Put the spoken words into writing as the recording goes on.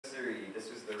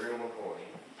the real McCoy.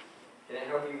 Can I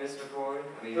help you, Miss McCoy?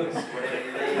 I mean, Miss whatever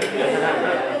your name is.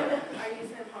 Are you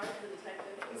Sam Hart, the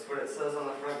detective? That's what it says on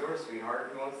the front door,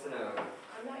 sweetheart. Who wants to know?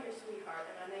 I'm not your sweetheart,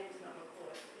 and my name is not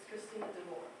McCoy. It's Christina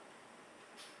DeMore.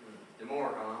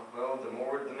 DeMore, huh? Well, the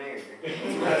more the merrier. That's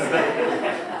what I say.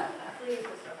 Please,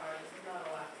 Mr. Hart, this is not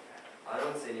a laughing matter. I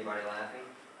don't see anybody laughing.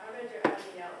 I read your ad in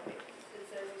the Yellow Pages. It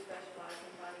says you specialize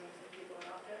in finding missing people and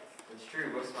objects. It's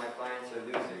true. Most of my clients are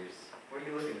losers. What are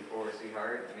you looking for,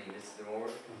 sweetheart? I mean, Miss DeMore?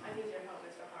 I need your help,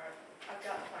 Mr. Hart. I've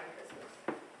got to find Christmas.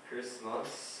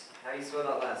 Christmas? How do you spell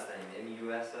that last name?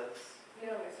 M-U-S-S?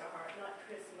 No, Mr. Hart, not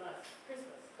Christmas.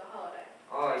 Christmas, the holiday.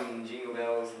 Oh, you mean Jingle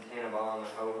Bells and Tannenbaum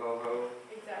and ho-ho-ho?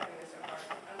 Exactly, Mr. Hart.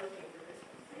 I'm looking for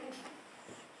Christmas.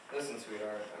 Listen,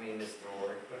 sweetheart. I mean, Miss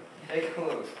DeMore. Take a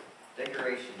look.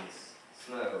 Decorations.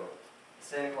 Snow.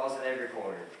 Santa Claus in every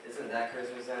corner. Isn't that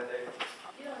Christmas out there?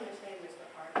 You don't understand, Mr.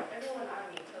 Hart. Everyone I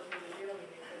meet tells me the real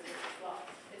meaning of Christmas is lost.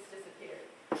 It's disappeared.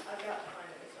 I've got to find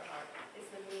it, Mr. Hart. It's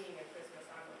the meaning of Christmas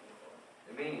I'm looking for.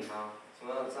 The meaning, huh?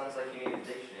 Well, it sounds like you need a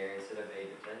dictionary instead of a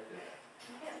detective.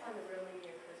 You can't find the real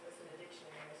meaning of Christmas in a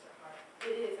dictionary, Mr. Hart.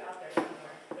 It is out there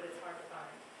somewhere, but it's hard to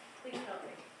find. Please help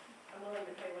me. I'm willing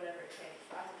to pay whatever it takes.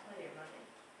 I have plenty of money.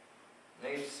 Now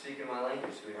you're just speaking my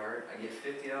language, sweetheart. I get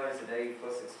 $50 a day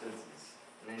plus expenses.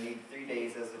 And I need 3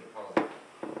 days as a deposit.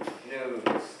 You know,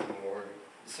 Miss DeMore,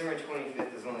 December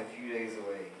 25th is only a few days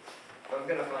away. If I'm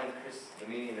going to find the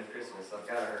meaning of Christmas, I've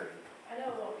got to hurry. I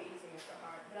know it won't be easy, Mr.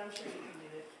 Hart, but I'm sure you can do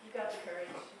it. You've got the courage,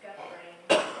 you've got the brain,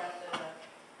 you've got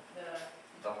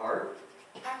The heart?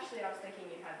 Actually, I was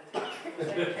thinking you had the time. The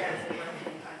secretary said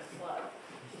we're kind of slow.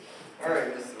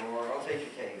 Alright, Miss DeMore, I'll take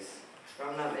your case.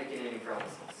 But I'm not making any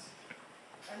promises.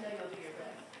 I know you'll do your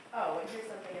best. Oh, and here's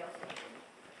something else.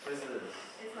 What is this?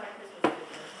 It's my Christmas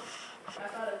business. I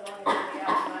thought as long as you'll be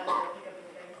out, you might as well pick up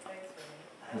anything things for me.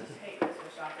 I just hate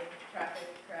Christmas shopping. Traffic,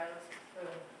 crowds,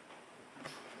 boom.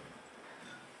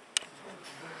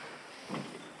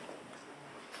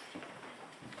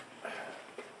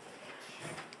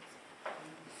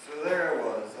 So there I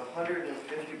was,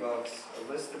 $150,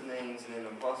 a list of names, and an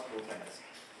impossible task.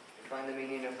 To find the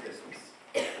meaning of Christmas.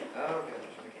 Oh gosh,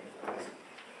 I can't find this.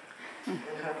 And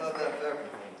I thought that felt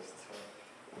was tough.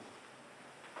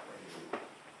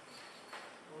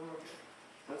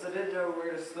 Once I didn't know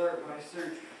where to start my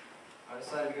search, I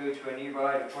decided to go to a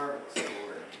nearby department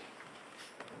store.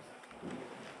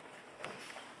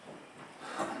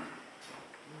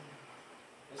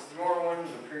 Mr. Moore wanted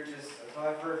to purchase a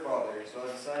tie for her father, so I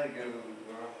decided to go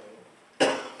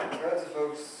crowds of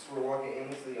folks were walking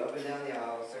aimlessly up and down the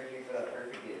aisle, searching for that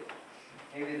perfect gift.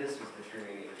 Maybe this was the true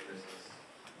meaning of Christmas.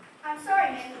 I'm sorry,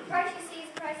 man. The price you see is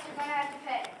the price you're going to have to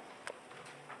pay.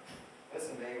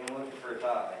 Listen, babe, I'm looking for a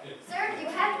tie. Sir, you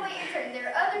have to wait your turn. There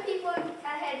are other people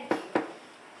ahead of you.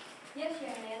 Yes,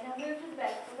 young man. Now move to the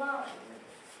back of the line.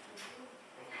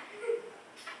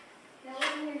 Now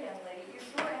listen here, young lady. Your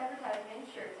store advertising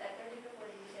men's shirts at 30 to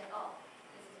 40% off.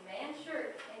 This is a man's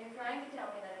shirt, and you're trying to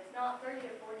tell me that it's not 30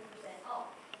 to 40%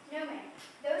 off. No, ma'am.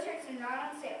 Those shirts are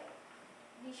not on sale.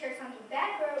 These shirts on the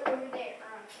back row over there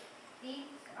are on sale. These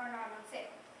are not on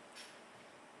sale.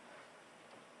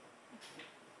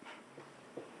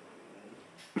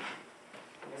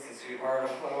 Listen, sweetheart,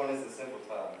 all I want is a simple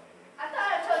tie. I thought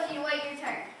I told you to wait your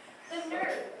turn. The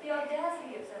nerve, the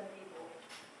audacity of some people.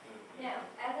 Now,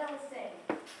 as I was saying,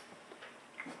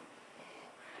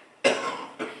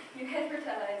 you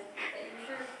advertise that your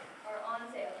shirts are on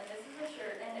sale, and this is a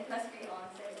shirt, and it must be on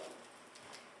sale.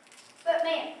 But,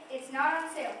 ma'am, it's not on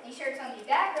sale. These shirts on the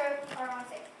back row are on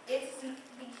sale. The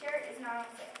shirt is not on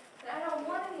sale. But I don't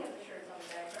want any of the shirts on the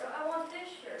back row. I want this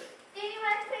shirt. Then you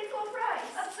have to pay full price.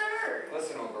 Absurd!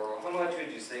 Listen, old girl, how much would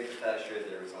you say for that shirt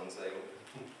that was on sale?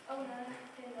 Oh, no,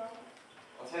 $10.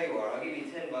 I'll tell you what, I'll give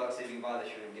you $10 if you buy the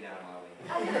shirt and get out of my way.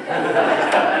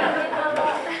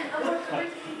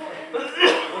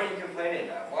 What are you complaining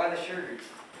about? Why the shirt?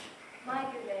 My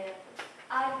good man,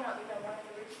 I do not become one of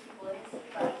the richest people in this city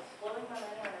by blowing my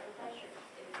money on every pet shirt.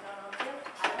 If it's not on sale,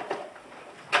 I don't get it.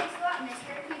 Thanks a lot,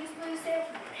 mister. You just blew a sale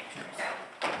for me.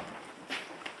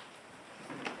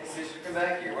 Hey, sister, come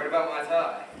back here. What about my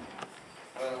tie?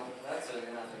 Well, that's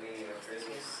certainly not the meaning of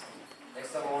Christmas.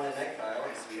 Next time I want a necktie, I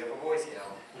want to speed up a Boy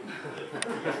Scout.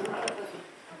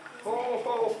 Ho,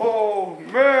 ho, ho!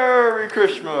 Merry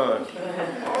Christmas! Ho,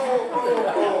 ho,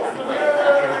 ho!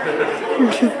 Merry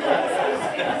Christmas!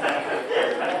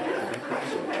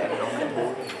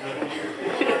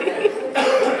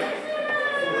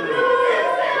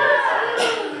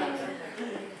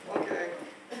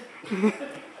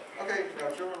 Okay, now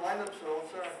children, line up so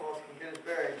Santa Claus can get his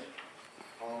berries.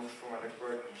 For my next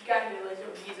bird. You got me,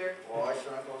 little geezer. Why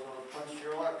Santa Claus will punch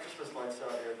your life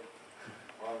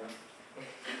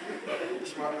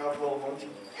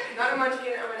Not a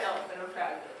munchkin, I'm an elf, and I'm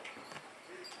proud of it.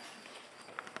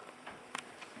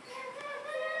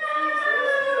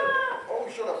 Oh,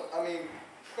 shut up. I mean,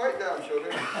 quiet down,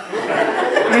 children.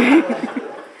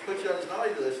 Put you on this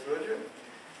naughty list, would you?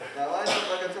 Now, line up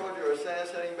like I told you, or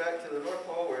Santa's heading back to the North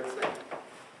Pole where it's safe.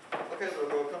 Okay, little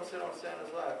girl, come sit on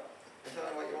Santa's lap and tell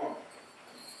him what you want.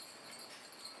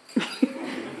 I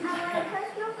want a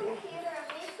personal computer, a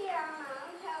VCR, my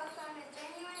own telephone, a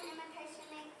genuine imitation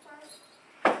made for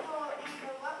school,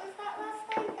 and what was that last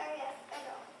thing? Oh yes, a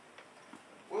doll.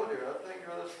 Well, dear, I think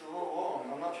your list is a little long.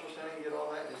 I'm not sure Santa can get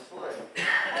all that in his sleigh. Oh,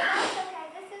 that's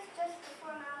okay, this is just the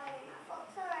formality. My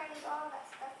folks already got all that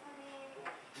stuff for me, and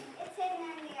it's hidden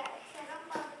in the attic, so don't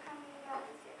bother coming down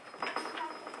this year. You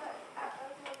have to put out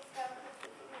those old stuff for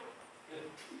people now.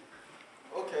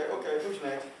 Okay, who's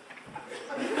next?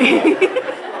 Let's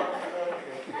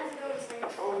go to Santa.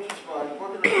 Oh, just fine. What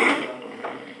can I do?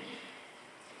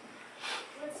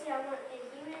 Let's see, I want a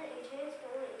human, a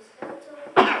transformer, a skeletal,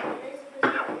 and a physical,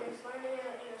 and a slimy,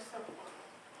 and a self-less.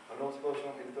 I don't suppose you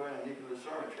want me to throw in a nuclear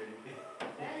disarmament treaty.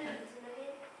 That is an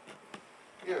idea.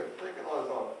 Here, take a lot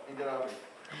off and get out of here.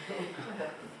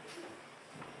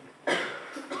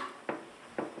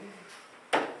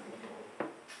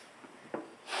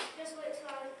 Just wait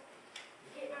till I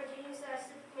get my genius-ass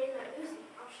Superman that Uzi.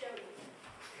 I'll show you.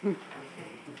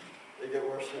 They get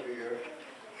worse every year.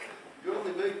 You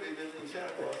only be visiting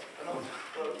Santa Claus. I don't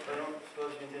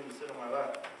suppose you intend to sit on my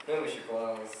lap. No, Mr.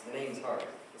 Claus, the name's Hart.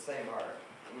 The same Hart.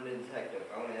 I'm a detective.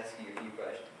 I want to ask you a few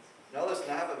questions. Now listen,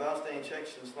 I have a outstanding check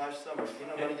since last summer. You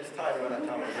know money gets tight around that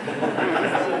time. It's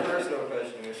not a personal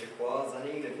question, Mr. Claus. I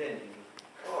need an opinion.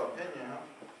 Oh, opinion, huh?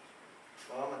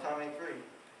 Well, my time ain't free.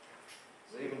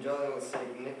 So even jolly old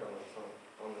Saint Nick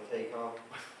on the take off.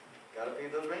 Gotta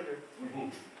feed those reindeer.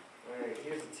 Alright,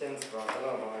 here's a 10 spot. I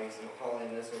love buying some holly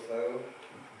and mistletoe.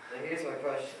 Now here's my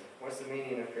question. What's the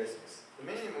meaning of Christmas? The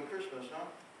meaning of Christmas, huh?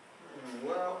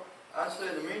 Well, I'd say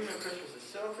the meaning of Christmas is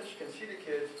selfish, conceited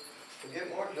kids who get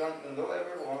more junk than they'll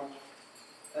ever want,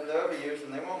 and they'll ever use,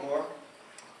 and they want more.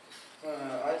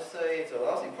 I'd say it's a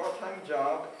lousy part-time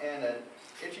job and an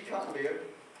itchy cotton beard.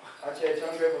 I'd say it's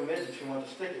ungrateful midgets who want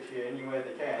to stick it to you any way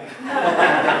they can.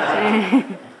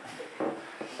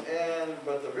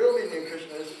 But the real meaning of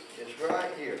Christmas is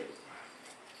right here.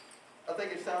 I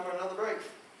think it's time for another break.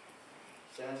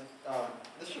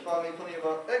 This should buy me plenty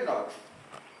of eggnog.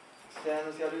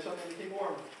 Santa's got to do something to keep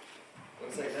warm.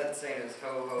 Looks like that Santa's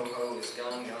ho ho ho is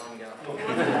gone, gone, gone.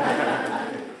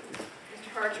 Mr.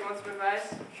 Hart, you want some advice?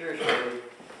 Sure. You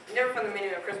never find the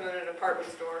meaning of Christmas in a department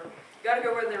store. You gotta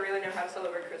go where they really know how to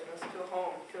celebrate Christmas, to a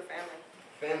home, to a family.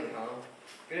 Family, huh?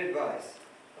 Good advice.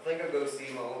 I think I'll go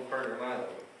see my old partner Milo.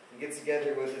 He gets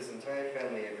together with his entire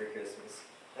family every Christmas.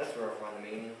 That's where I'll find the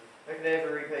meaning. I can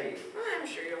never repay you. I'm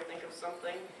sure you'll think of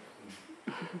something.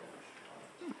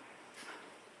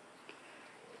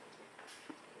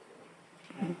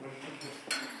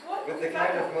 With the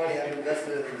kind of money I've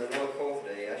invested in the North Pole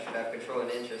today, I should have control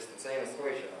and interest in Santa's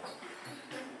toy shop.